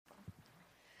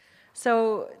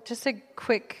So just a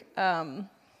quick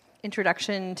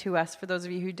introduction to us for those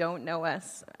of you who don't know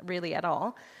us really at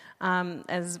all.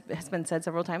 As has been said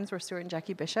several times, we're Stuart and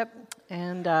Jackie Bishop,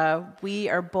 and we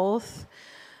are both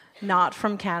not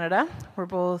from Canada. We're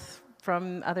both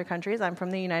from other countries. I'm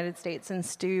from the United States, and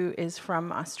Stu is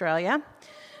from Australia.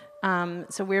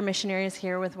 So we're missionaries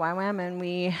here with YWAM, and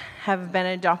we have been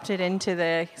adopted into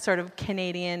the sort of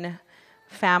Canadian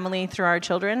family through our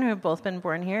children who have both been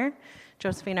born here.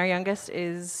 Josephine, our youngest,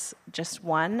 is just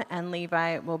 1, and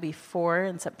Levi will be 4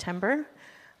 in September.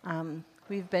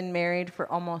 We've been married for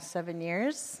almost 7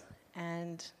 years,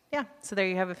 and yeah, so there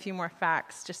you have a few more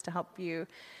facts just to help you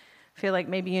feel like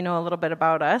maybe you know a little bit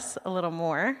about us, a little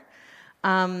more.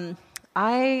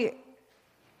 I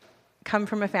come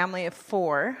from a family of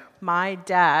 4. My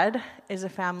dad is a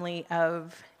family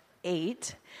of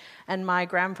 8, and my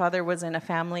grandfather was in a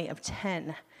family of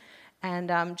 10.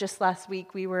 And just last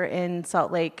week, we were in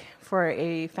Salt Lake for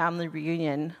a family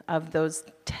reunion of those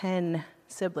 10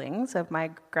 siblings of my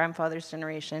grandfather's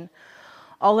generation,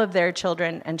 all of their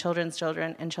children and children's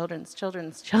children and children's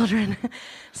children's children.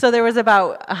 So there was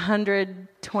about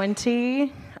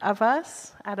 120 of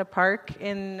us at a park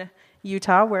in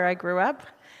Utah where I grew up.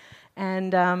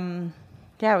 And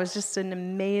yeah, it was just an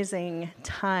amazing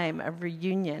time of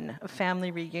reunion, a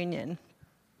family reunion.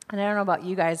 And I don't know about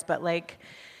you guys, but like,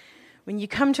 when you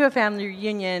come to a family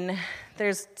reunion,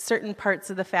 there's certain parts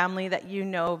of the family that you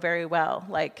know very well.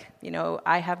 Like, you know,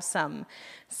 I have some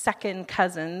second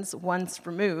cousins, once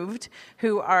removed,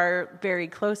 who are very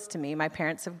close to me. My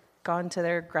parents have gone to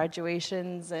their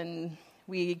graduations, and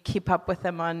we keep up with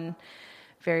them on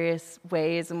various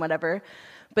ways and whatever.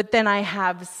 But then I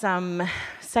have some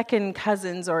second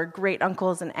cousins or great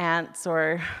uncles and aunts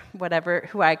or whatever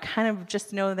who I kind of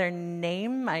just know their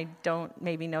name. I don't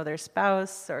maybe know their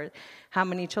spouse or how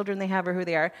many children they have or who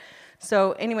they are.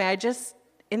 So anyway,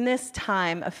 in this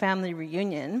time of family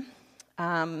reunion,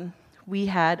 we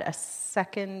had a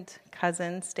second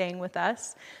cousin staying with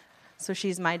us. So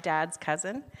she's my dad's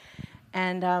cousin.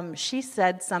 And she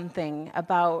said something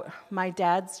about my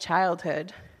dad's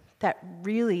childhood that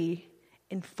really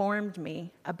informed me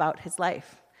about his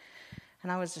life. And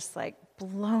I was just like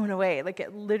blown away. Like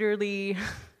it literally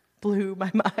blew my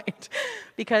mind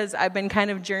because I've been kind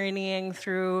of journeying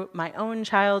through my own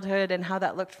childhood and how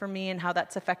that looked for me and how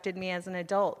that's affected me as an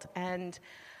adult. And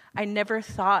I never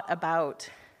thought about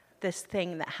this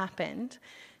thing that happened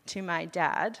to my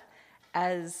dad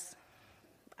as,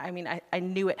 I mean, I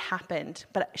knew it happened,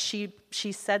 but she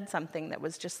said something that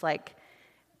was just like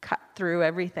cut through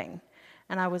everything.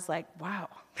 And I was like, wow,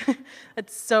 it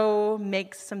so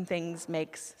makes some things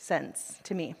make sense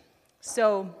to me.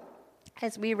 So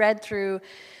as we read through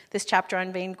this chapter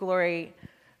on vainglory,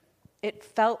 it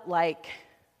felt like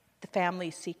the family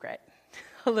secret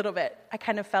a little bit. I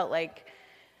kind of felt like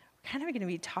we're kind of going to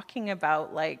be talking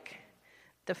about like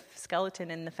the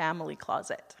skeleton in the family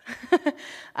closet.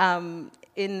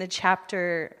 In the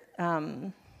chapter,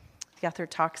 the author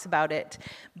talks about it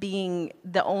being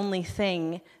the only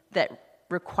thing that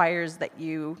requires that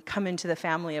you come into the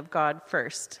family of God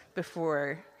first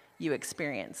before you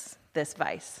experience this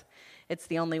vice. It's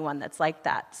the only one that's like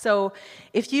that. So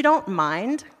if you don't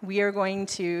mind, we are going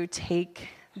to take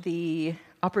the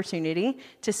opportunity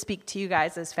to speak to you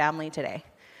guys as family today.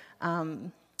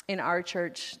 In our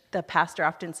church, the pastor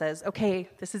often says, okay,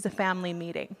 this is a family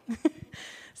meeting.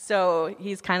 So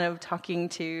he's kind of talking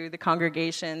to the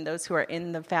congregation, those who are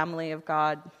in the family of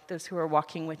God, those who are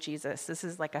walking with Jesus. This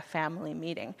is like a family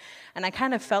meeting. And I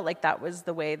kind of felt like that was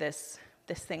the way this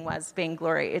thing was,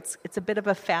 vainglory. It's a bit of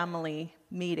a family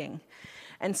meeting.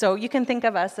 And so you can think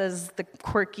of us as the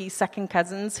quirky second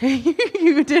cousins who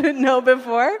you didn't know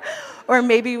before, or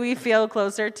maybe we feel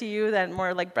closer to you than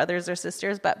more like brothers or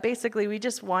sisters. But basically, we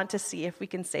just want to see if we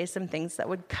can say some things that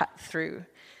would cut through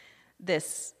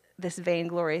this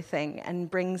vainglory thing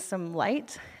and bring some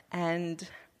light and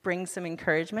bring some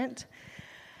encouragement.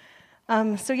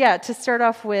 So yeah, to start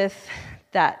off with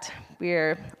that,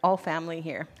 we're all family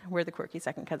here. We're the quirky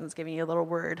second cousins giving you a little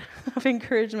word of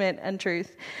encouragement and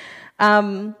truth.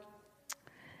 The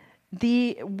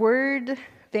word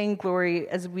vainglory,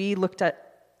 as we looked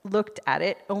at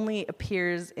it, only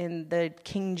appears in the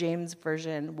King James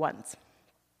Version once.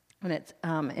 And it's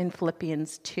in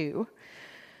Philippians 2.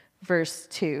 Verse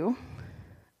 2,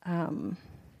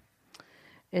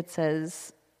 it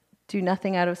says, "Do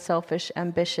nothing out of selfish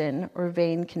ambition or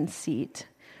vain conceit.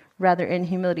 Rather, in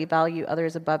humility, value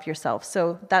others above yourself."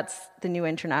 So that's the New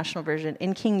International Version.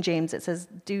 In King James, it says,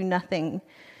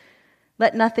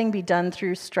 let nothing be done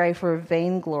through strife or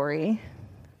vainglory,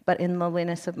 but in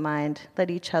lowliness of mind,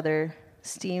 let each other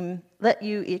esteem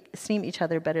each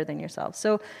other better than yourselves.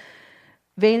 So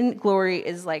vainglory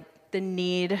is like the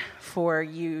need for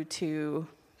you to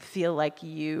feel like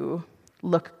you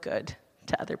look good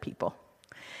to other people.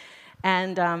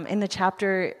 And in the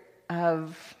chapter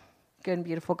of Good and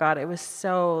Beautiful God, it was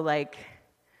so like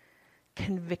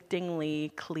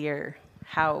convictingly clear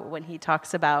how when he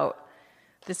talks about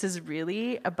this is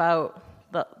really about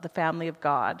the family of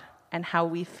God and how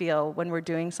we feel when we're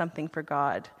doing something for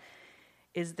God.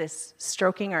 Is this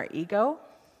stroking our ego,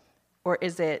 or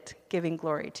is it giving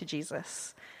glory to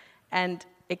Jesus? And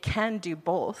it can do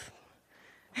both.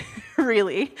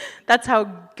 Really. That's how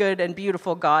good and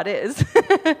beautiful God is.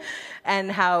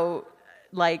 And how,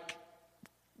 like,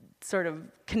 sort of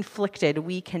conflicted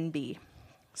we can be.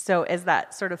 So as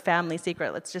that sort of family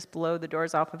secret, let's just blow the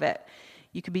doors off of it.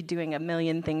 You could be doing a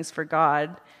million things for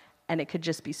God, and it could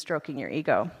just be stroking your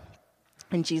ego.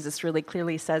 And Jesus really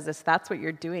clearly says, if that's what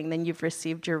you're doing, then you've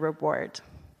received your reward.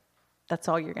 That's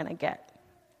all you're going to get,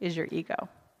 is your ego.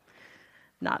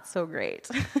 Not so great.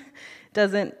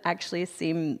 Doesn't actually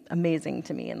seem amazing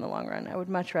to me in the long run. I would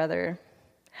much rather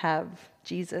have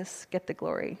Jesus get the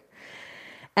glory.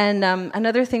 And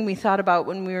another thing we thought about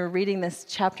when we were reading this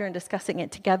chapter and discussing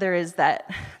it together is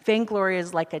that vainglory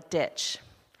is like a ditch.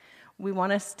 We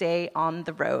want to stay on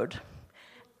the road.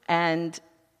 And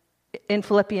in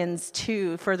Philippians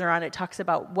 2, further on, it talks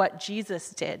about what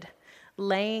Jesus did,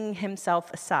 laying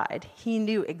himself aside. He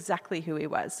knew exactly who he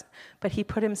was, but he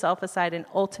put himself aside in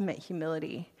ultimate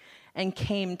humility and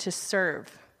came to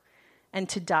serve and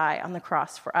to die on the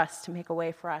cross for us, to make a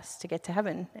way for us to get to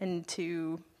heaven and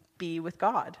to be with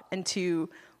God and to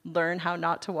learn how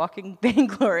not to walk in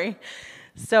vainglory.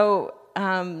 So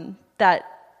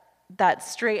that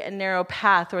straight and narrow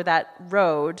path, or that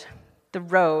road, the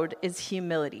road is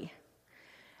humility.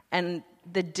 And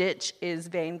the ditch is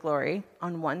vainglory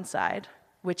on one side,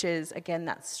 which is, again,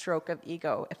 that stroke of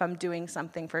ego. If I'm doing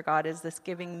something for God, is this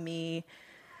giving me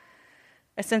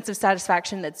a sense of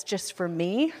satisfaction that's just for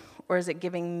me, or is it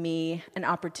giving me an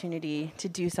opportunity to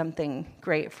do something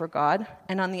great for God?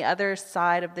 And on the other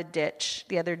side of the ditch,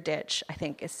 the other ditch, I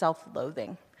think, is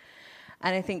self-loathing.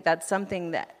 And I think that's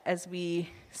something that as we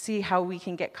see how we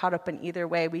can get caught up in either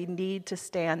way, we need to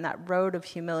stay on that road of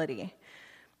humility.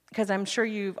 Because I'm sure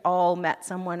you've all met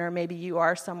someone, or maybe you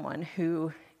are someone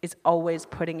who is always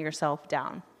putting yourself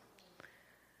down.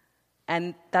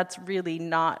 And that's really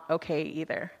not okay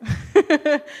either.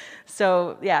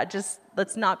 So, yeah, just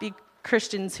let's not be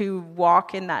Christians who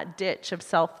walk in that ditch of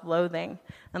self-loathing,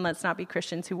 and let's not be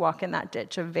Christians who walk in that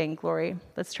ditch of vainglory.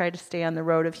 Let's try to stay on the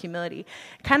road of humility.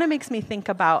 It kind of makes me think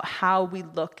about how we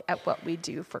look at what we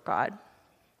do for God.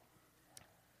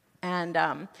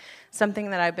 And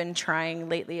something that I've been trying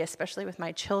lately, especially with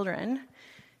my children,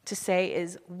 to say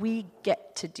is, we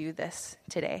get to do this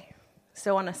today.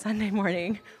 So on a Sunday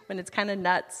morning, when it's kind of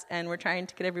nuts and we're trying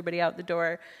to get everybody out the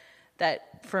door,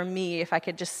 that for me, if I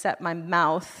could just set my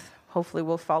mouth, hopefully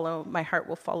my heart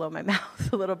will follow my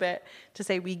mouth a little bit, to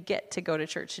say we get to go to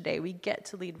church today, we get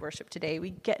to lead worship today, we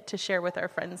get to share with our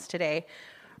friends today,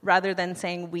 rather than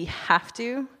saying we have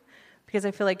to, because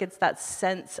I feel like it's that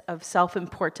sense of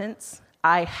self-importance,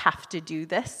 I have to do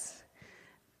this,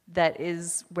 that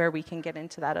is where we can get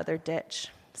into that other ditch.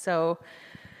 So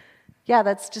yeah,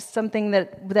 that's just something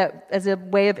that as a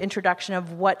way of introduction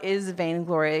of what is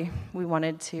vainglory, we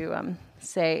wanted to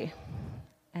say.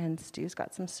 And Stu's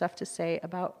got some stuff to say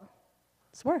about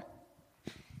some more.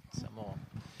 Some more.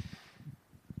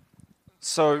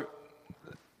 So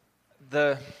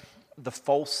the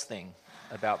false thing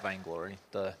about vainglory,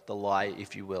 the lie,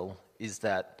 if you will, is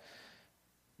that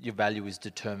your value is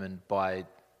determined by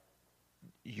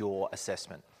your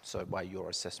assessment. So by your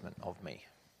assessment of me.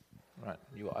 Right?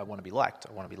 I want to be liked.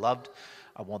 I want to be loved.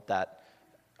 I want that.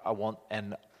 I want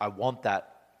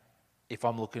that. If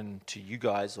I'm looking to you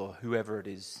guys or whoever it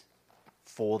is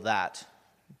for that,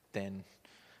 then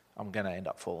I'm going to end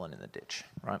up falling in the ditch,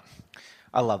 right?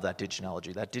 I love that ditch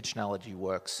analogy. That ditch analogy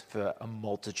works for a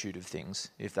multitude of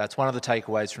things. If that's one of the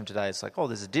takeaways from today, it's like, oh,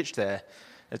 there's a ditch there.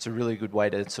 It's a really good way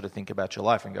to sort of think about your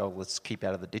life and go, let's keep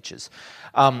out of the ditches.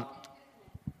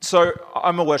 So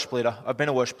I'm a worship leader. I've been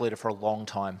a worship leader for a long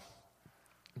time.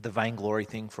 The vainglory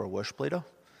thing for a worship leader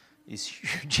is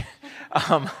huge.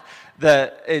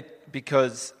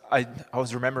 Because I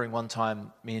was remembering one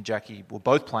time me and Jackie were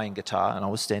both playing guitar, and I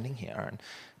was standing here, and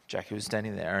Jackie was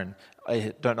standing there, and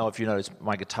I don't know if you noticed,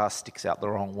 my guitar sticks out the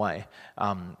wrong way,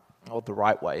 or the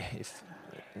right way, if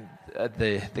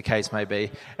the case may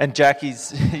be. And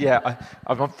Jackie's,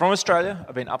 I'm from Australia.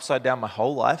 I've been upside down my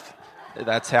whole life.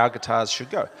 That's how guitars should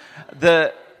go.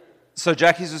 So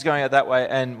Jackie's was going out that way,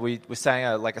 and we sang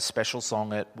a special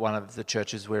song at one of the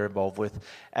churches we're involved with,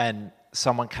 and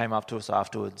someone came up to us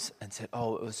afterwards and said,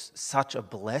 "Oh, it was such a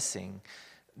blessing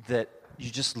that you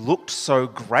just looked so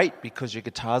great because your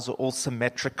guitars were all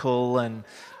symmetrical and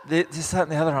this, that,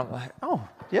 and the other." I'm like, "Oh,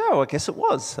 yeah, well, I guess it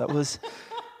was. That was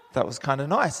kind of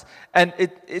nice." And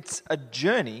it's a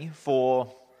journey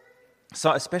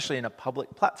so especially in a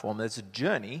public platform, there's a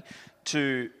journey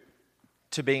to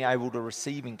being able to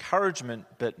receive encouragement,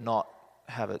 but not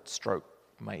have it stroke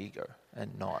my ego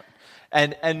and not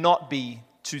be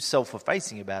too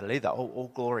self-effacing about it either. All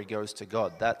glory goes to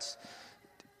God. That's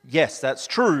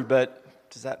true, but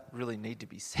does that really need to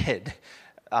be said?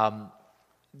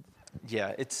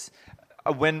 It's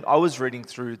when I was reading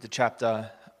through the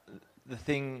chapter, the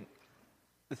thing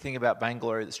about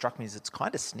vainglory that struck me is it's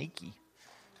kind of sneaky.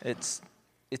 It's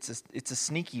a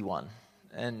sneaky one,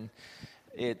 and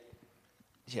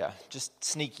just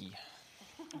sneaky,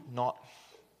 not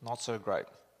so great.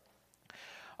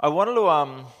 I wanted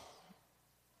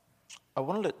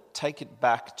to take it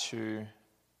back to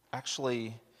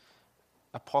actually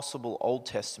a possible Old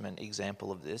Testament example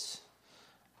of this.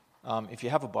 If you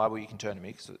have a Bible, you can turn with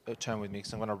me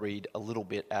because I'm going to read a little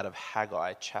bit out of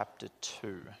Haggai chapter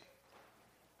 2.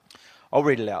 I'll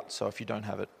read it out, so if you don't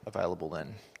have it available,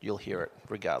 then you'll hear it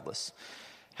regardless.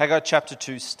 Haggai chapter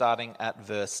 2, starting at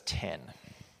verse 10.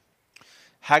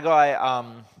 Haggai,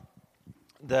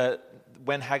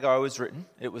 when Haggai was written,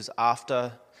 it was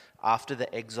after the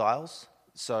exiles.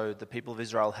 So the people of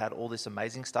Israel had all this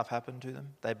amazing stuff happen to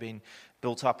them. They've been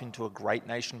built up into a great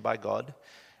nation by God,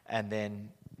 and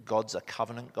then God's a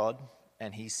covenant God,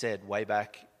 and he said way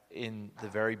back in the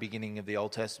very beginning of the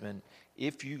Old Testament,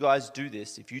 if you guys do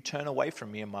this, if you turn away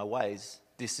from me and my ways,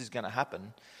 this is going to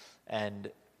happen.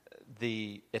 And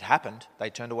it happened. They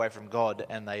turned away from God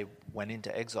and they went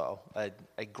into exile.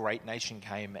 A great nation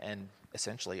came and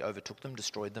essentially overtook them,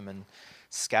 destroyed them, and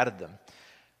scattered them.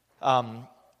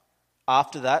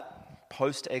 After that,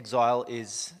 post-exile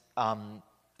is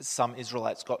some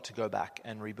Israelites got to go back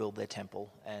and rebuild their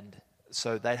temple. And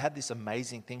so they had this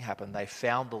amazing thing happen. They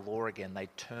found the law again. They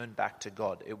turned back to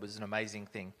God. It was an amazing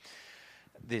thing.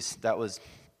 That was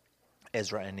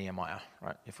Ezra and Nehemiah,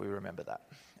 right? If we remember that.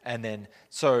 And then,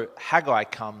 so Haggai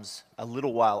comes a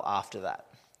little while after that.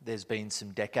 There's been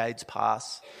some decades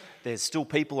pass. There's still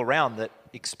people around that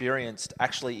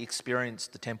actually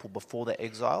experienced the temple before their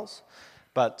exiles.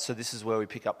 But so this is where we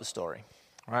pick up the story,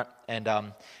 right? And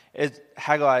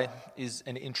Haggai is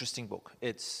an interesting book.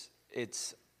 It's we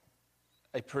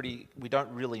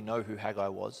don't really know who Haggai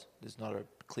was. There's not a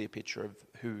clear picture of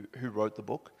who wrote the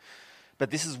book. But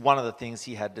this is one of the things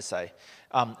he had to say.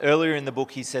 Earlier in the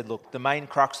book, he said, look, the main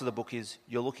crux of the book is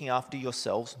you're looking after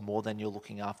yourselves more than you're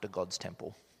looking after God's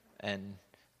temple. And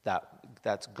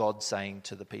that's God saying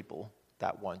to the people,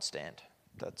 that won't stand.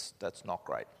 That's not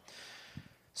great.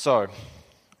 So,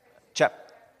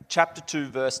 chapter 2,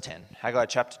 verse 10. Haggai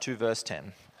chapter 2, verse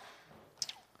 10.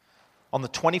 On the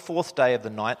 24th day of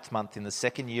the 9th month in the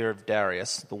second year of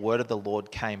Darius, the word of the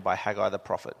Lord came by Haggai the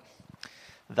prophet.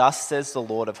 Thus says the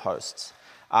Lord of hosts,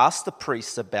 ask the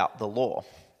priests about the law.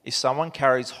 If someone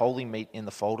carries holy meat in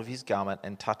the fold of his garment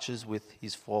and touches with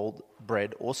his fold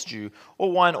bread or stew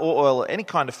or wine or oil or any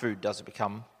kind of food, does it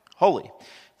become holy?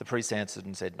 The priest answered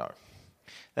and said no.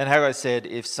 Then Haggai said,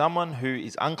 if someone who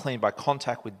is unclean by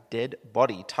contact with dead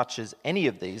body touches any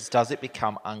of these, does it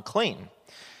become unclean?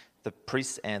 The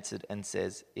priest answered and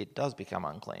says, it does become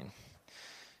unclean.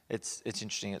 It's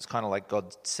interesting. It's kind of like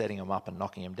God setting him up and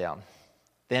knocking him down.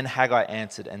 Then Haggai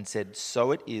answered and said,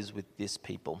 so it is with this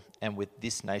people and with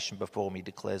this nation before me,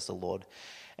 declares the Lord.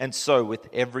 And so with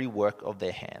every work of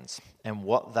their hands, and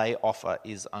what they offer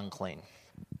is unclean.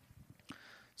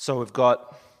 So we've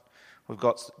got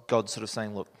God sort of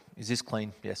saying, look, is this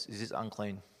clean? Yes. Is this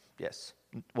unclean? Yes.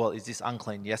 Well, is this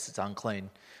unclean? Yes, it's unclean.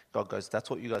 God goes, that's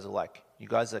what you guys are like. You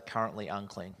guys are currently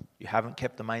unclean. You haven't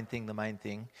kept the main thing.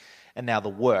 And now the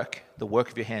work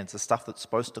of your hands, the stuff that's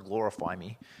supposed to glorify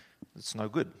me, it's no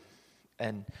good.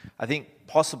 And I think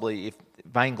possibly if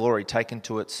vainglory taken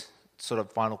to its sort of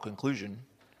final conclusion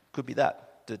could be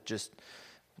that just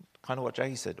kind of what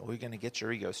Jackie said, or you're going to get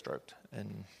your ego stroked.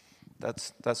 And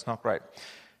that's not great.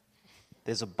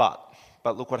 There's a but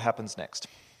look what happens next.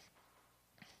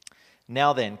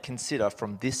 Now then, consider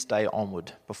from this day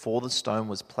onward, before the stone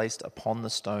was placed upon the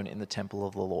stone in the temple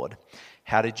of the Lord,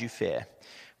 how did you fare?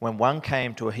 When one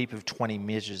came to a heap of 20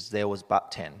 measures, there was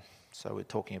but 10. So we're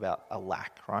talking about a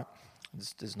lack, right?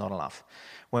 There's not enough.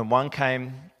 When one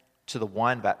came to the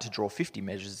wine vat to draw 50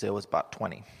 measures, there was but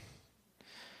 20.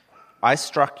 I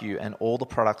struck you and all the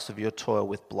products of your toil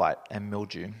with blight and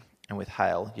mildew, and with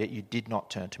hail, yet you did not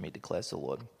turn to me, declares the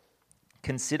Lord.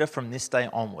 Consider from this day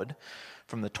onward,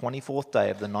 from the 24th day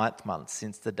of the 9th month,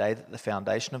 since the day that the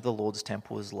foundation of the Lord's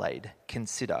temple was laid,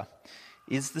 consider,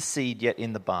 is the seed yet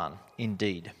in the barn?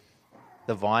 Indeed,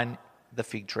 the vine, the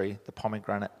fig tree, the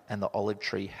pomegranate, and the olive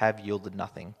tree have yielded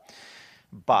nothing.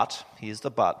 But, here's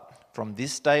the but, from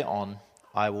this day on,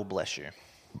 I will bless you.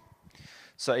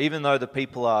 So even though the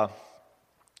people are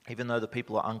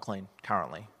unclean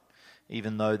currently,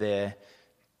 even though their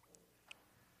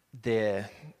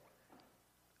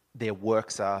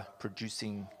works are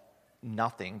producing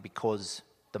nothing because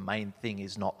the main thing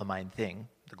is not the main thing,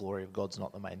 the glory of God's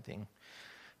not the main thing,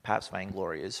 perhaps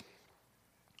vainglory is.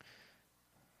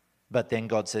 But then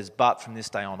God says, but from this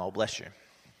day on, I'll bless you.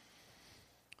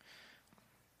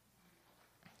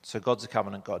 So God's a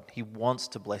covenant God. He wants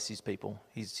to bless his people.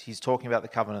 He's talking about the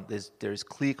covenant. There is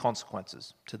clear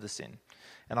consequences to the sin.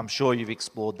 And I'm sure you've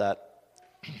explored that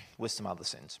with some other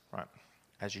sins, right,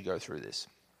 as you go through this.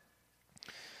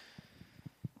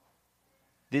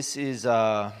 This is,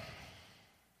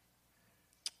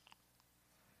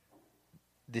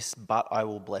 this but I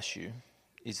will bless you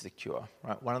is the cure,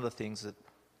 right? One of the things that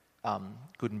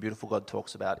Good and Beautiful God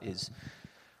talks about is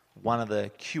one of the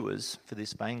cures for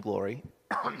this vainglory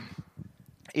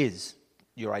is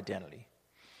your identity.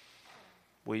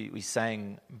 We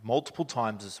sang multiple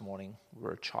times this morning,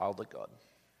 we're a child of God,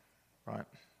 right?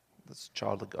 That's a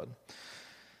child of God.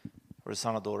 We're a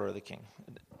son or daughter of the King.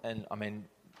 And I mean,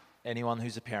 anyone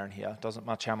who's a parent here, doesn't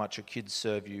much how much your kids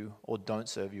serve you or don't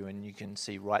serve you, and you can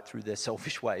see right through their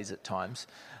selfish ways at times.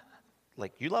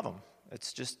 Like, you love them.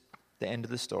 It's just the end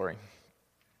of the story.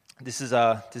 This is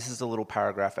a little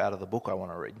paragraph out of the book I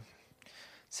want to read. It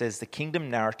says, the kingdom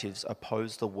narratives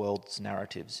oppose the world's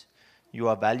narratives. You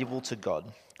are valuable to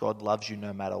God. God loves you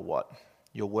no matter what.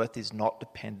 Your worth is not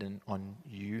dependent on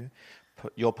you,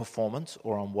 your performance,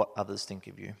 or on what others think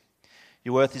of you.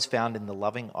 Your worth is found in the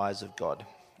loving eyes of God.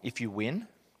 If you win,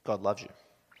 God loves you.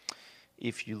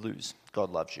 If you lose, God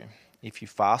loves you. If you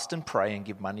fast and pray and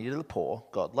give money to the poor,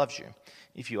 God loves you.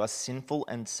 If you are sinful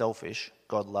and selfish,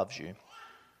 God loves you.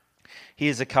 He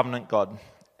is a covenant God,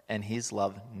 and his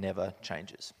love never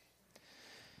changes.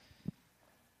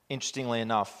 Interestingly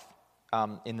enough,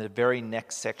 in the very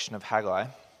next section of Haggai,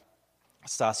 it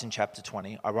starts in chapter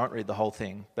 20. I won't read the whole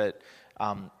thing, but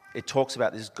it talks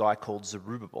about this guy called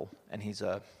Zerubbabel, and he's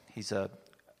a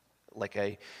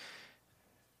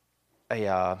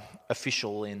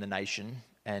official in the nation.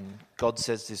 And God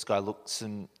says to this guy, look,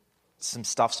 some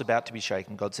stuff's about to be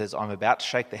shaken. God says, I'm about to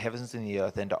shake the heavens and the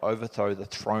earth and to overthrow the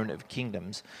throne of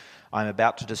kingdoms. I'm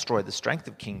about to destroy the strength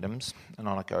of kingdoms. And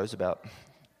on it goes about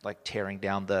like tearing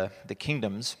down the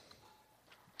kingdoms.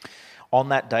 On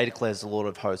that day, declares the Lord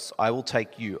of hosts, I will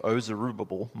take you, O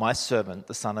Zerubbabel, my servant,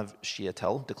 the son of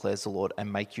Shealtiel, declares the Lord,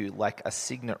 and make you like a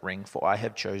signet ring, for I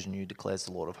have chosen you, declares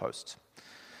the Lord of hosts.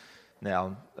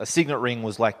 Now, a signet ring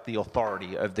was like the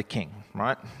authority of the king,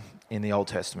 right? In the Old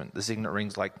Testament. The signet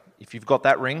ring's like, if you've got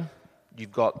that ring,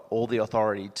 you've got all the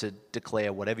authority to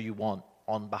declare whatever you want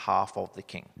on behalf of the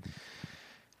king.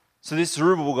 So this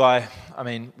Zerubbabel guy, I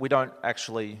mean,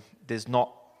 there's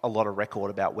not a lot of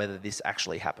record about whether this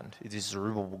actually happened. If this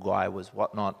Zerubbabel guy was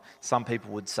whatnot. Some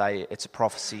people would say it's a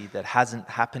prophecy that hasn't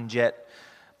happened yet.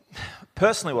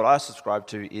 Personally, what I subscribe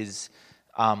to is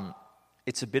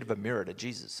it's a bit of a mirror to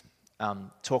Jesus.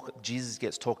 Jesus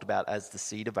gets talked about as the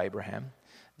seed of Abraham,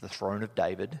 the throne of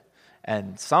David,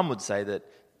 and some would say that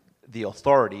the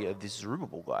authority of this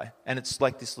Zerubbabel guy, and it's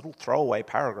like this little throwaway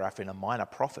paragraph in a minor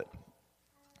prophet.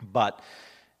 But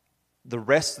the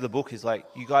rest of the book is like,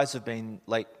 you guys have been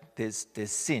like, there's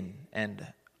sin, and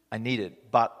I need it,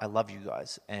 but I love you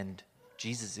guys, and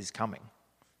Jesus is coming,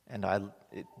 and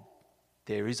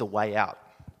there is a way out,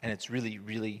 and it's really,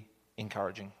 really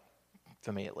encouraging,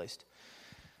 for me at least,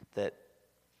 that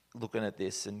looking at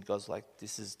this and God's like,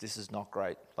 this is not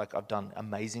great. Like, I've done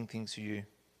amazing things for you.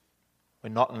 We're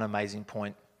not at an amazing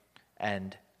point,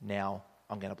 and now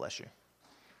I'm going to bless you.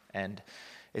 And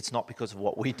it's not because of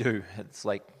what we do.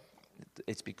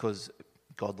 It's because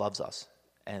God loves us.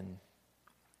 And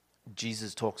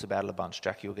Jesus talks about it a bunch.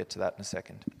 Jackie will get to that in a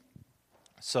second.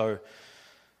 So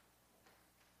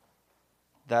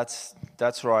that's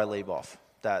where I leave off.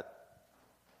 That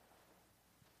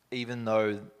even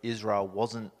though Israel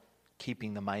wasn't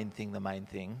keeping the main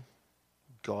thing,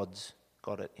 God's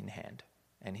got it in hand.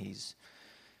 And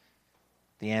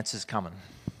the answer's coming.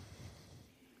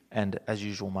 And as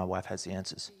usual, my wife has the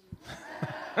answers.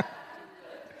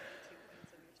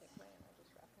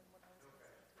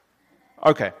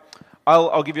 Okay,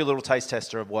 I'll give you a little taste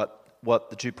tester of what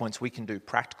the 2 points we can do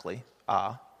practically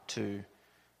are to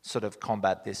sort of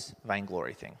combat this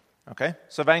vainglory thing. Okay?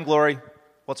 So vainglory,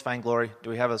 what's vainglory? Do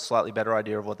we have a slightly better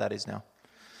idea of what that is now?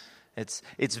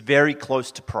 It's very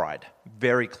close to pride,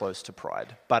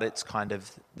 but it's kind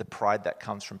of the pride that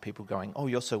comes from people going, oh,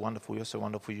 you're so wonderful,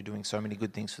 you're doing so many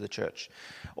good things for the church.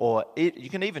 Or you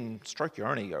can even stroke your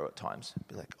own ego at times.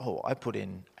 Be like, oh, I put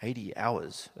in 80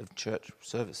 hours of church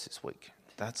service this week.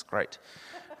 That's great.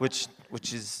 Which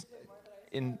is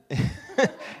in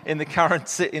in the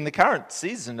current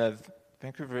season of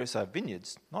Vancouver Riverside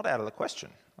Vineyards, not out of the question.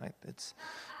 Like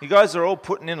you guys are all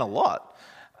putting in a lot.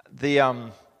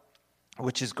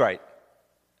 Which is great.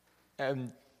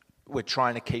 And we're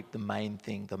trying to keep the main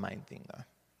thing though,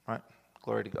 right?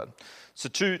 Glory to God. So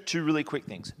two really quick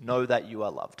things. Know that you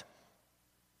are loved.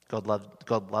 God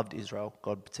loved Israel.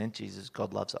 God sent Jesus.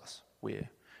 God loves us. We're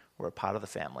a part of the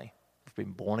family. We've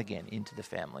been born again into the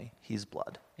family. His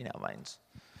blood in our veins,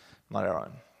 not our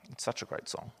own. It's such a great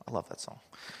song. I love that song.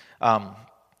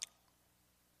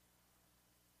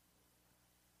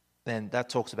 Then that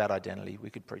talks about identity. We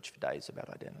could preach for days about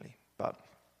identity, but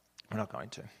we're not going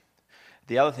to.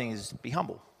 The other thing is be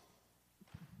humble.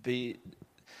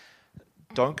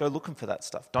 Don't go looking for that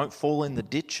stuff. Don't fall in the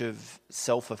ditch of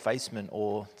self-effacement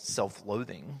or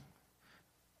self-loathing.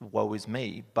 Woe is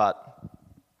me, but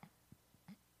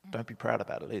don't be proud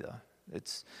about it either.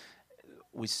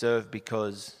 We serve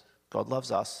because God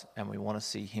loves us and we want to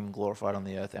see him glorified on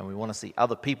the earth and we want to see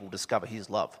other people discover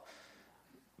his love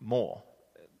more.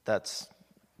 That's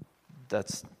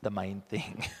the main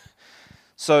thing.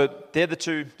 So they're the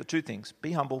two things.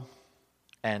 Be humble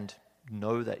and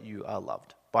know that you are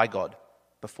loved by God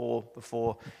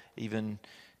before even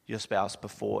your spouse,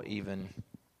 before even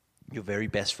your very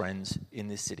best friends in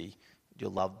this city. You're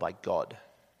loved by God,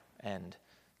 and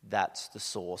that's the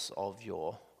source of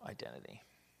your identity.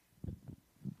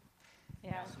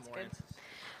 Yeah, that's good.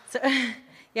 So,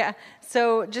 yeah.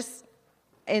 So just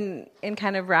in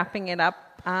kind of wrapping it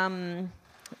up,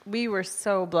 we were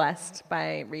so blessed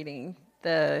by reading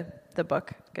the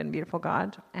book, Good and Beautiful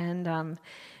God, and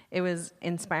it was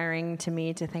inspiring to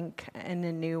me to think in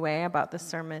a new way about the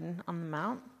Sermon on the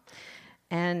Mount,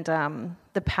 and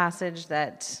the passage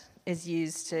that is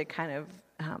used to kind of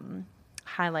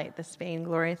highlight this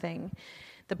vainglory thing.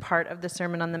 The part of the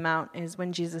Sermon on the Mount is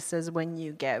when Jesus says, when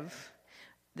you give,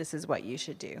 this is what you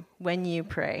should do. When you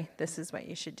pray, this is what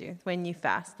you should do. When you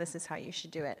fast, this is how you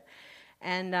should do it.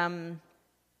 And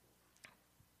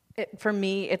for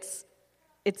me, it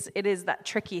is that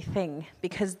tricky thing,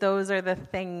 because those are the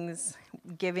things,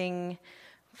 giving,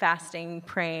 fasting,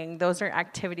 praying, those are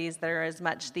activities that are as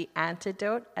much the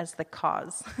antidote as the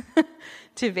cause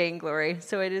to vainglory.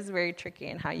 So it is very tricky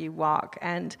in how you walk.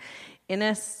 And in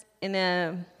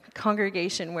a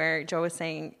congregation where Joe was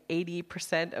saying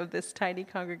 80% of this tiny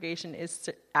congregation is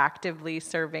actively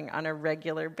serving on a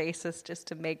regular basis just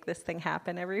to make this thing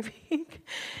happen every week.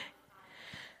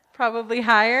 Probably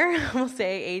higher, we'll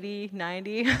say 80,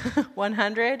 90,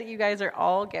 100. You guys are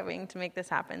all giving to make this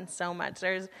happen so much.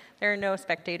 There are no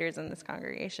spectators in this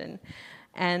congregation.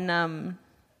 And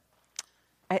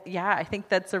I think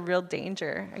that's a real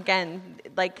danger. Again,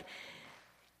 like,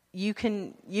 you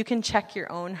can check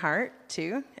your own heart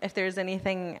too. If there's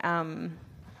anything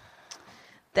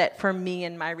that for me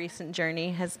in my recent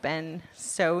journey has been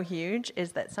so huge,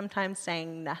 is that sometimes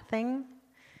saying nothing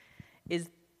is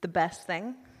the best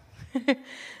thing.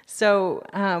 So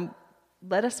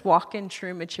let us walk in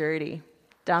true maturity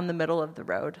down the middle of the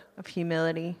road of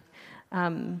humility.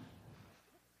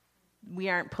 We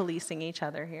aren't policing each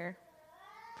other here.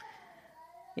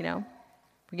 You know,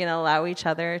 we're going to allow each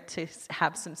other to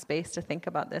have some space to think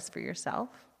about this for yourself.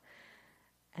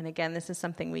 And again, this is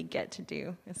something we get to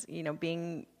do. It's, you know,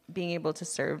 being able to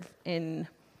serve in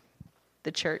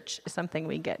the church is something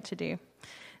we get to do.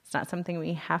 It's not something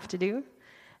we have to do.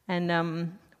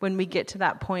 And when we get to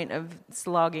that point of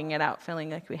slogging it out,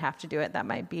 feeling like we have to do it, that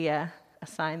might be a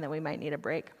sign that we might need a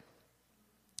break.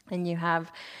 And you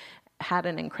have had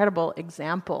an incredible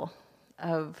example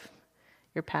of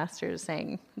your pastors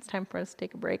saying, it's time for us to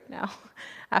take a break now,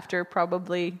 after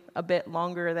probably a bit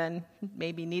longer than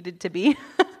maybe needed to be.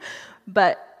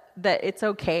 But that it's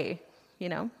okay, you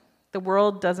know. The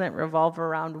world doesn't revolve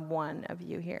around one of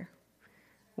you here.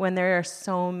 When there are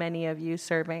so many of you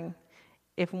serving,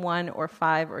 if 1 or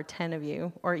 5 or 10 of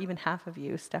you, or even half of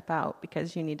you, step out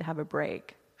because you need to have a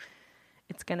break,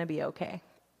 it's going to be okay.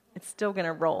 It's still going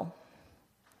to roll.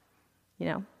 You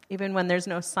know, even when there's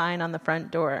no sign on the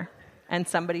front door and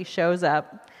somebody shows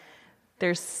up,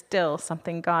 there's still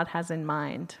something God has in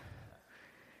mind.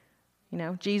 You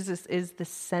know, Jesus is the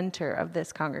center of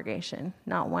this congregation,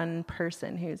 not one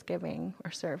person who's giving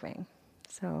or serving.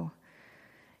 So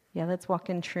yeah, let's walk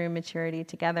in true maturity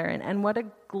together. And what a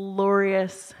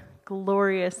glorious,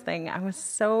 glorious thing. I was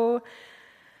so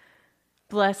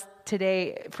blessed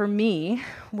today for me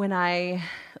when I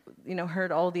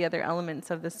heard all the other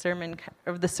elements of the sermon,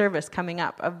 of the service coming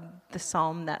up, of the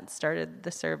psalm that started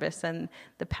the service and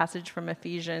the passage from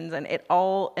Ephesians, and it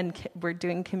all, and we're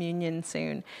doing communion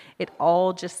soon. It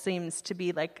all just seems to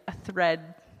be like a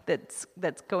thread that's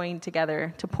going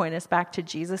together to point us back to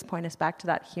Jesus, point us back to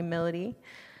that humility.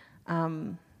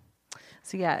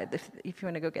 So yeah, if you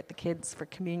want to go get the kids for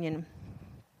communion,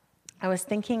 I was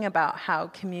thinking about how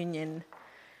communion,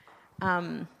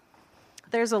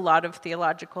 there's a lot of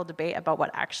theological debate about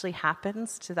what actually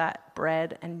happens to that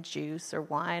bread and juice or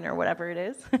wine or whatever it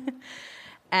is.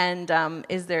 And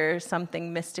is there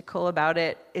something mystical about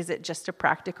it? Is it just a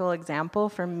practical example?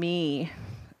 For me,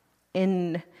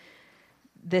 in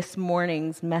this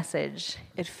morning's message,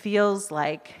 it feels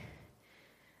like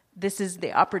this is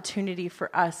the opportunity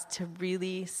for us to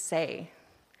really say,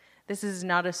 this is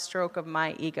not a stroke of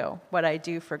my ego, what I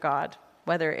do for God,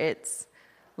 whether it's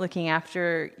looking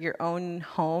after your own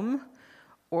home,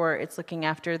 or it's looking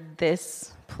after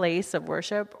this place of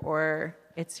worship, or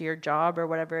it's your job, or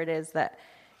whatever it is, that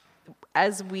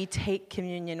as we take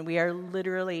communion, we are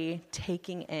literally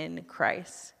taking in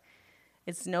Christ.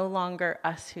 It's no longer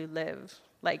us who live.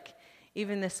 Like,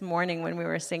 even this morning when we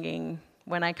were singing,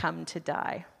 "When I Come to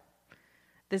Die,"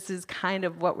 this is kind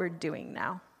of what we're doing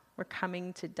now. We're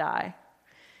coming to die.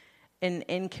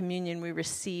 In communion, we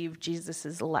receive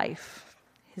Jesus' life,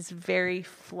 his very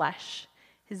flesh,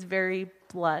 his very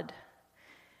blood.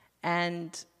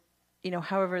 And,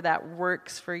 however that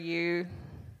works for you,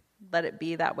 let it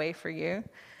be that way for you.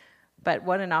 But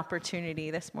what an opportunity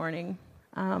this morning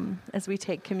as we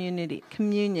take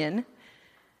communion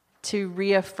to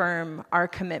reaffirm our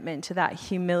commitment to that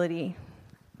humility,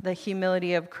 the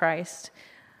humility of Christ.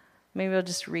 Maybe I'll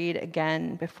just read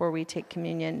again before we take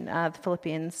communion,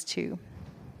 Philippians 2.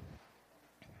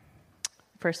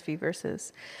 First few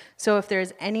verses. "So if there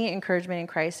is any encouragement in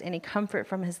Christ, any comfort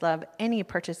from his love, any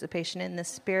participation in the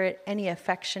Spirit, any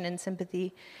affection and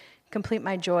sympathy, complete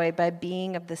my joy by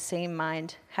being of the same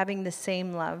mind, having the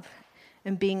same love,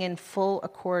 and being in full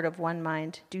accord of one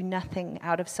mind. Do nothing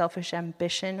out of selfish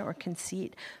ambition or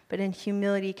conceit, but in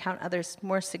humility count others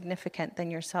more significant than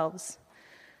yourselves.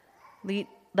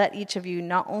 Let each of you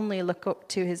not only look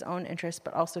to his own interests,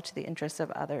 but also to the interests of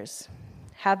others.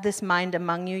 Have this mind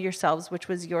among you yourselves, which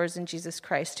was yours in Jesus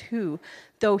Christ, who,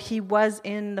 though he was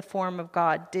in the form of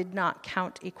God, did not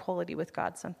count equality with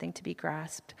God something to be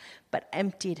grasped, but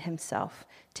emptied himself,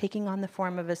 taking on the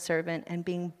form of a servant and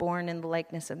being born in the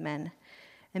likeness of men.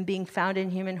 And being found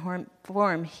in human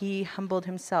form, he humbled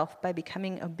himself by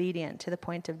becoming obedient to the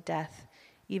point of death,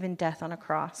 even death on a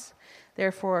cross.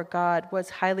 Therefore, God was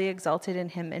highly exalted in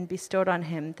him and bestowed on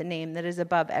him the name that is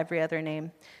above every other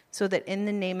name, so that in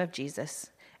the name of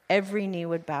Jesus, every knee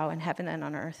would bow in heaven and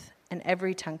on earth, and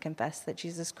every tongue confess that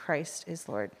Jesus Christ is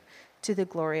Lord, to the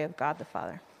glory of God the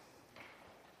Father."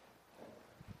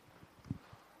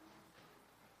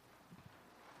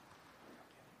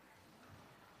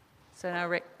 So now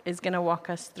Rick is going to walk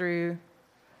us through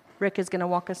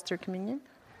communion.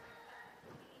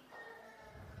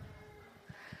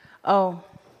 Oh,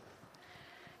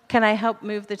 can I help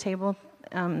move the table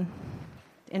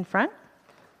in front?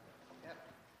 Yep.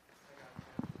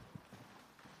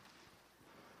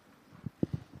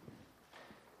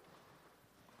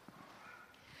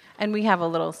 And we have a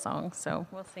little song, so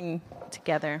we'll sing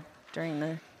together during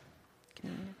the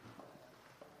communion.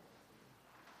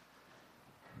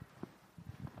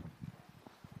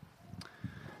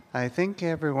 I think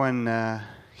everyone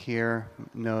here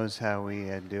knows how we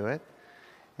do it,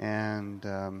 and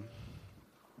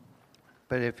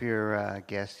but if you're a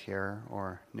guest here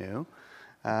or new,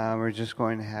 we're just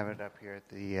going to have it up here at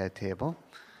the table.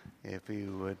 If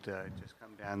you would just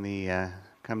come down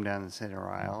the center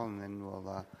aisle, and then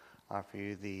we'll offer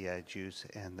you the juice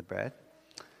and the bread.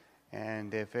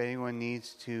 And if anyone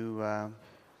needs to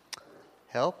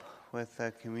help with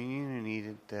communion and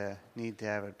need to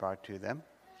have it brought to them,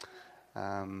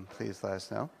 please let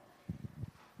us know.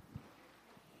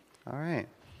 All right.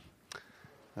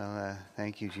 Well,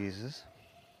 thank you, Jesus.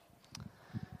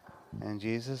 And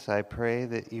Jesus, I pray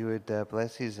that you would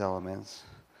bless these elements,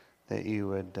 that you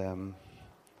would,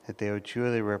 that they would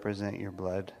truly represent your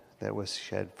blood that was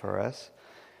shed for us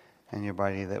and your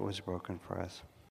body that was broken for us.